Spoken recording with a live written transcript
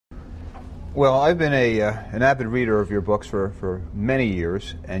Well, I've been an avid reader of your books for many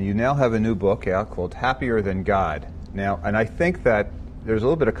years, and you now have a new book out called Happier Than God. Now, and I think that there's a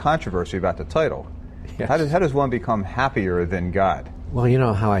little bit of controversy about the title. Yes. How does one become happier than God? Well, you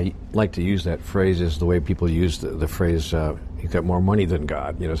know how I like to use that phrase is the way people use the phrase, he's got more money than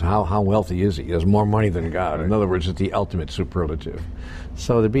God. You know, so how wealthy is he? He has more money than God. Right. In other words, it's the ultimate superlative.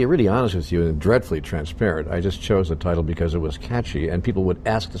 So to be really honest with you and dreadfully transparent, I just chose the title because it was catchy, and people would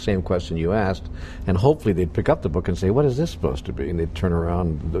ask the same question you asked, and hopefully they'd pick up the book and say, what is this supposed to be? And they'd turn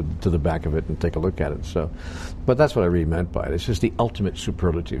around to the back of it and take a look at it. So, but that's what I really meant by it. It's just the ultimate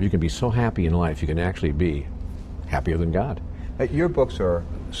superlative. You can be so happy in life, you can actually be happier than God. Your books are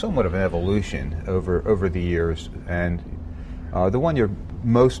somewhat of an evolution over the years, and the one you're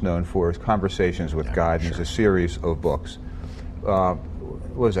most known for is Conversations with God, and it's a series of books.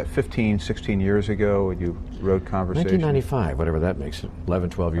 What was that, 15, 16 years ago when you wrote Conversations? 1995, whatever that makes it, 11,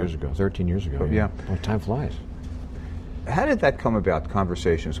 12 years ago, 13 years ago. Yeah. Oh, time flies. How did that come about,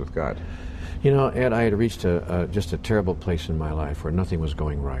 Conversations with God? You know, Ed, I had reached just a terrible place in my life where nothing was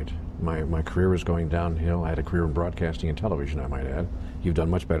going right. My career was going downhill. I had a career in broadcasting and television, I might add. You've done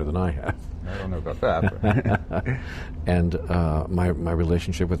much better than I have. I don't know about that. And my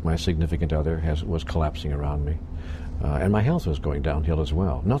relationship with my significant other was collapsing around me. And my health was going downhill as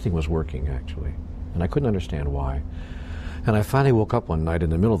well. Nothing was working, actually. And I couldn't understand why. And I finally woke up one night in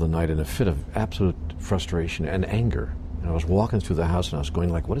the middle of the night in a fit of absolute frustration and anger. And I was walking through the house and I was going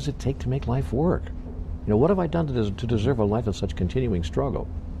like, what does it take to make life work? You know, what have I done to deserve a life of such continuing struggle?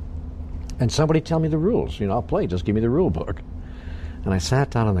 And somebody tell me the rules. You know, I'll play. Just give me the rule book. And I sat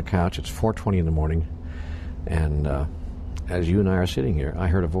down on the couch. It's 4:20 in the morning. And as you and I are sitting here, I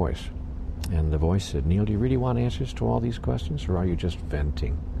heard a voice. And the voice said, Neale, do you really want answers to all these questions, or are you just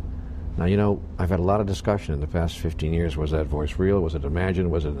venting? Now, you know, I've had a lot of discussion in the past 15 years. Was that voice real? Was it imagined?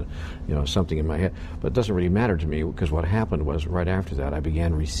 Was it, you know, something in my head? But it doesn't really matter to me, because what happened was right after that I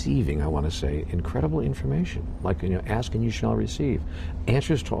began receiving, I want to say, incredible information. Like, you know, ask and you shall receive.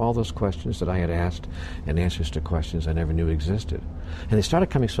 Answers to all those questions that I had asked, and answers to questions I never knew existed. And they started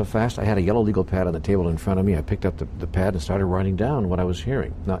coming so fast, I had a yellow legal pad on the table in front of me. I picked up the pad and started writing down what I was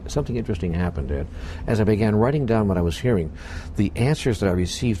hearing. Now, something interesting happened, Ed. As I began writing down what I was hearing, the answers that I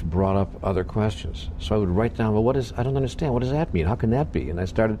received brought up other questions. So I would write down, well, I don't understand. What does that mean? How can that be? And I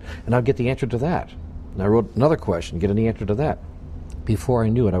started, and I'd get the answer to that. And I wrote another question, get an answer to that. Before I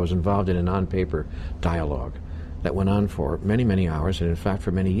knew it, I was involved in a non-paper dialogue that went on for many, many hours, and in fact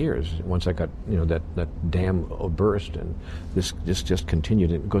for many years. Once I got, you know, that dam burst, and this just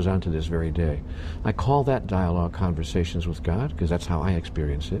continued. It goes on to this very day. I call that dialogue Conversations with God because that's how I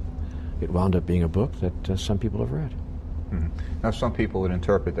experience it. It wound up being a book that some people have read. Mm-hmm. Now, some people would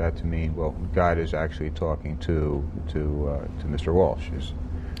interpret that to mean, well, God is actually talking to Mr. Walsch.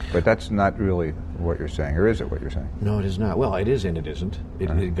 But that's not really what you're saying, or is it what you're saying? No, it is not. Well, it is and it isn't.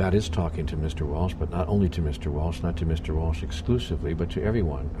 God is talking to Mr. Walsch, but not only to Mr. Walsch, not to Mr. Walsch exclusively, but to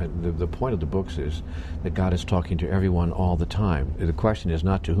everyone. The point of the books is that God is talking to everyone all the time. The question is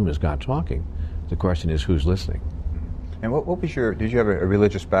not to whom is God talking. The question is who's listening. And what was did you have a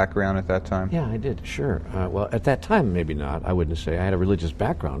religious background at that time? Yeah, I did, sure. Well, at that time, maybe not. I wouldn't say. I had a religious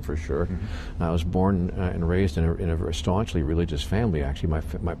background for sure. Mm-hmm. I was born and raised in a staunchly religious family, actually.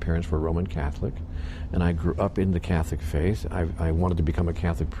 My parents were Roman Catholic, and I grew up in the Catholic faith. I wanted to become a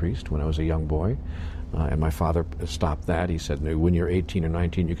Catholic priest when I was a young boy, and my father stopped that. He said, no, when you're 18 or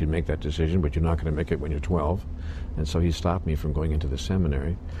 19, you can make that decision, but you're not going to make it when you're 12. And so he stopped me from going into the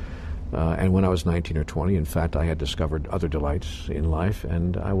seminary. And when I was 19 or 20, in fact, I had discovered other delights in life,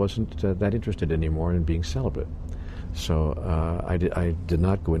 and I wasn't that interested anymore in being celibate. So I did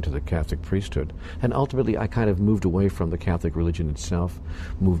not go into the Catholic priesthood. And ultimately, I kind of moved away from the Catholic religion itself,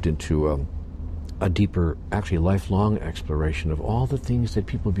 moved into a deeper, actually lifelong exploration of all the things that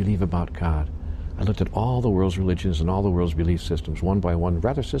people believe about God. I looked at all the world's religions and all the world's belief systems, one by one,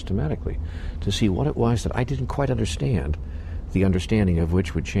 rather systematically, to see what it was that I didn't quite understand, the understanding of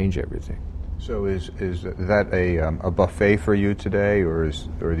which would change everything. So is that a buffet for you today, or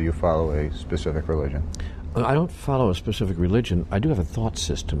do you follow a specific religion? I don't follow a specific religion. I do have a thought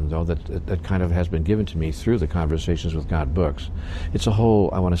system, though, that kind of has been given to me through the Conversations with God books. It's a whole,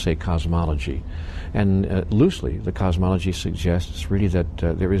 I want to say, cosmology. And loosely, the cosmology suggests really that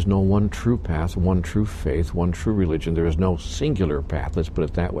there is no one true path, one true faith, one true religion. There is no singular path, let's put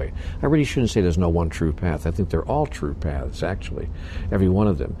it that way. I really shouldn't say there's no one true path. I think they're all true paths, actually, every one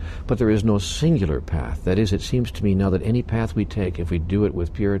of them. But there is no singular path. That is, it seems to me now that any path we take, if we do it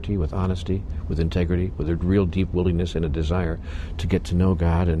with purity, with honesty, with integrity, with real deep willingness and a desire to get to know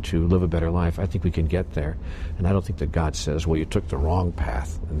God and to live a better life, I think we can get there. And I don't think that God says, well, you took the wrong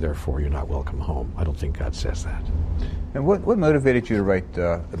path and therefore you're not welcome home. I don't think God says that. And what motivated you to write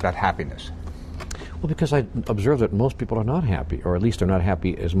about happiness? Well, because I observe that most people are not happy, or at least are not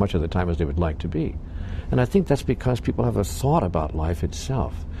happy as much of the time as they would like to be. And I think that's because people have a thought about life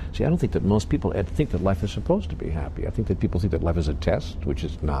itself. See, I don't think that most people think that life is supposed to be happy. I think that people think that life is a test, which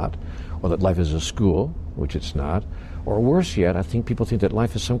it's not, or that life is a school, which it's not. Or worse yet, I think people think that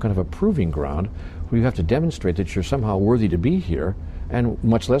life is some kind of a proving ground where you have to demonstrate that you're somehow worthy to be here, and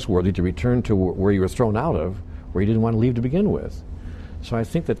much less worthy to return to where you were thrown out of, where you didn't want to leave to begin with. So I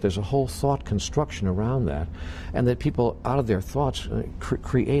think that there's a whole thought construction around that, and that people, out of their thoughts,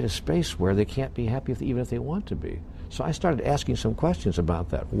 create a space where they can't be happy even if they want to be. So I started asking some questions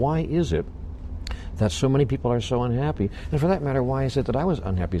about that. Why is it that so many people are so unhappy? And for that matter, why is it that I was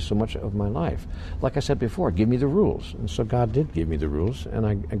unhappy so much of my life? Like I said before, give me the rules. And so God did give me the rules, and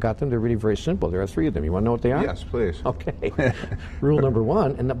I got them. They're really very simple. There are 3 of them. You want to know what they are? Yes, please. Okay. Rule number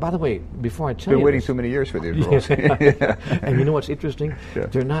 1, and by the way, before I tell you, been waiting too many years for these rules. Yeah. And you know what's interesting? Yeah.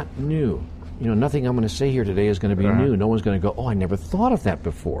 They're not new. You know, nothing I'm going to say here today is going to be new. No one's going to go, oh, I never thought of that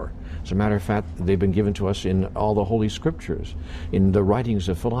before. As a matter of fact, they've been given to us in all the Holy Scriptures, in the writings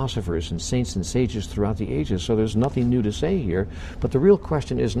of philosophers and saints and sages throughout the ages. So there's nothing new to say here. But the real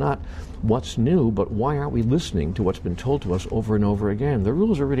question is not what's new, but why aren't we listening to what's been told to us over and over again? The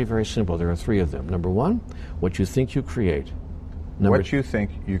rules are really very simple. There are 3 of them. Number 1, what you think you create. What you think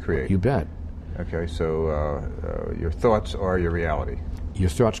you create. You bet. Okay, so your thoughts are your reality. Your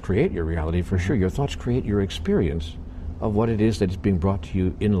thoughts create your reality, for sure. Your thoughts create your experience of what it is that is being brought to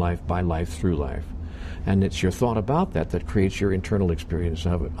you in life, by life, through life. And it's your thought about that that creates your internal experience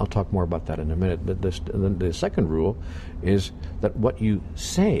of it. I'll talk more about that in a minute. But the second rule is that what you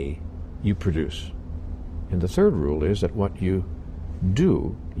say, you produce. And the third rule is that what you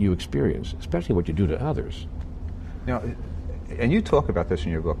do, you experience, especially what you do to others. Now, and you talk about this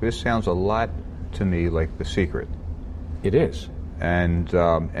in your book. This sounds a lot to me like The Secret. It is. And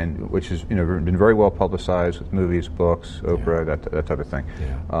which has been very well publicized with movies, books, Oprah, that type of thing.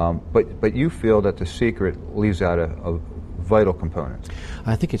 Yeah. But you feel that The Secret leaves out a vital component.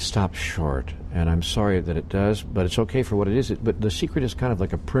 I think it stops short, and I'm sorry that it does, but it's okay for what it is. But The Secret is kind of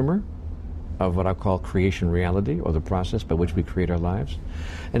like a primer of what I call creation reality, or the process by which we create our lives.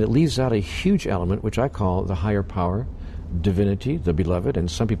 And it leaves out a huge element, which I call the higher power, divinity, the beloved, and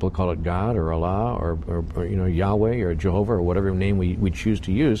some people call it God or Allah or Yahweh or Jehovah or whatever name we choose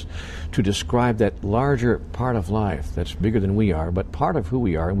to use to describe that larger part of life that's bigger than we are, but part of who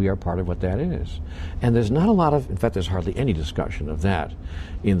we are, and we are part of what that is. And there's not a lot of, in fact, there's hardly any discussion of that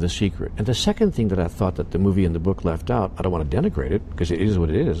in The Secret. And the second thing that I thought that the movie and the book left out, I don't want to denigrate it because it is what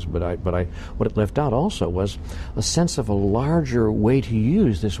it is, but what it left out also was a sense of a larger way to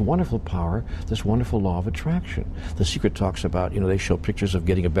use this wonderful power, this wonderful law of attraction. The Secret talks about, they show pictures of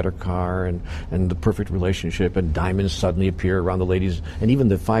getting a better car and the perfect relationship, and diamonds suddenly appear around the ladies, and even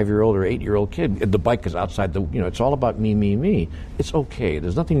the 5-year-old or 8-year-old kid, the bike is outside the, it's all about me, me, me. It's okay.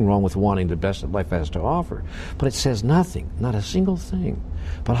 There's nothing wrong with wanting the best that life has to offer. But it says nothing, not a single thing,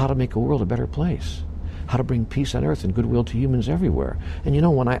 about how to make a world a better place, how to bring peace on earth and goodwill to humans everywhere. And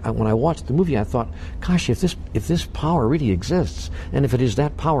when I watched the movie, I thought, gosh, if this power really exists, and if it is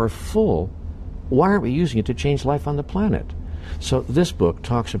that powerful, why aren't we using it to change life on the planet? So this book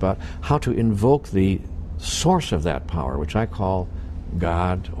talks about how to invoke the source of that power, which I call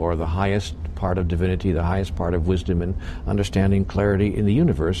God, or the highest part of divinity, the highest part of wisdom and understanding, clarity in the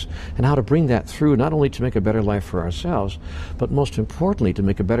universe, and how to bring that through not only to make a better life for ourselves, but most importantly to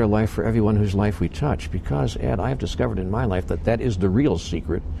make a better life for everyone whose life we touch. Because, Ed, I have discovered in my life that is the real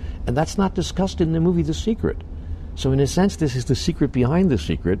secret, and that's not discussed in the movie The Secret. So in a sense, this is the secret behind the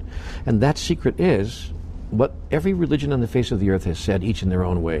secret, and that secret is what every religion on the face of the earth has said, each in their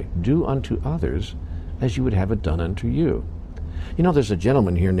own way: do unto others as you would have it done unto you. There's a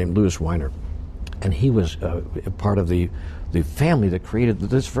gentleman here named Louis Weiner, and he was a part of the family that created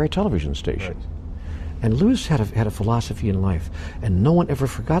this very television station. Right. And Louis had a philosophy in life, and no one ever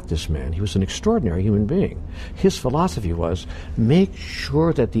forgot this man. He was an extraordinary human being. His philosophy was, make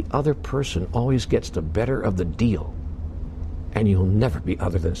sure that the other person always gets the better of the deal, and you'll never be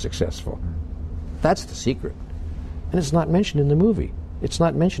other than successful. That's the secret. And it's not mentioned in the movie. It's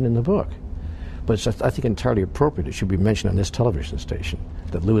not mentioned in the book. But it's, I think, entirely appropriate it should be mentioned on this television station,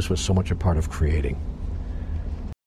 that Louis was so much a part of creating.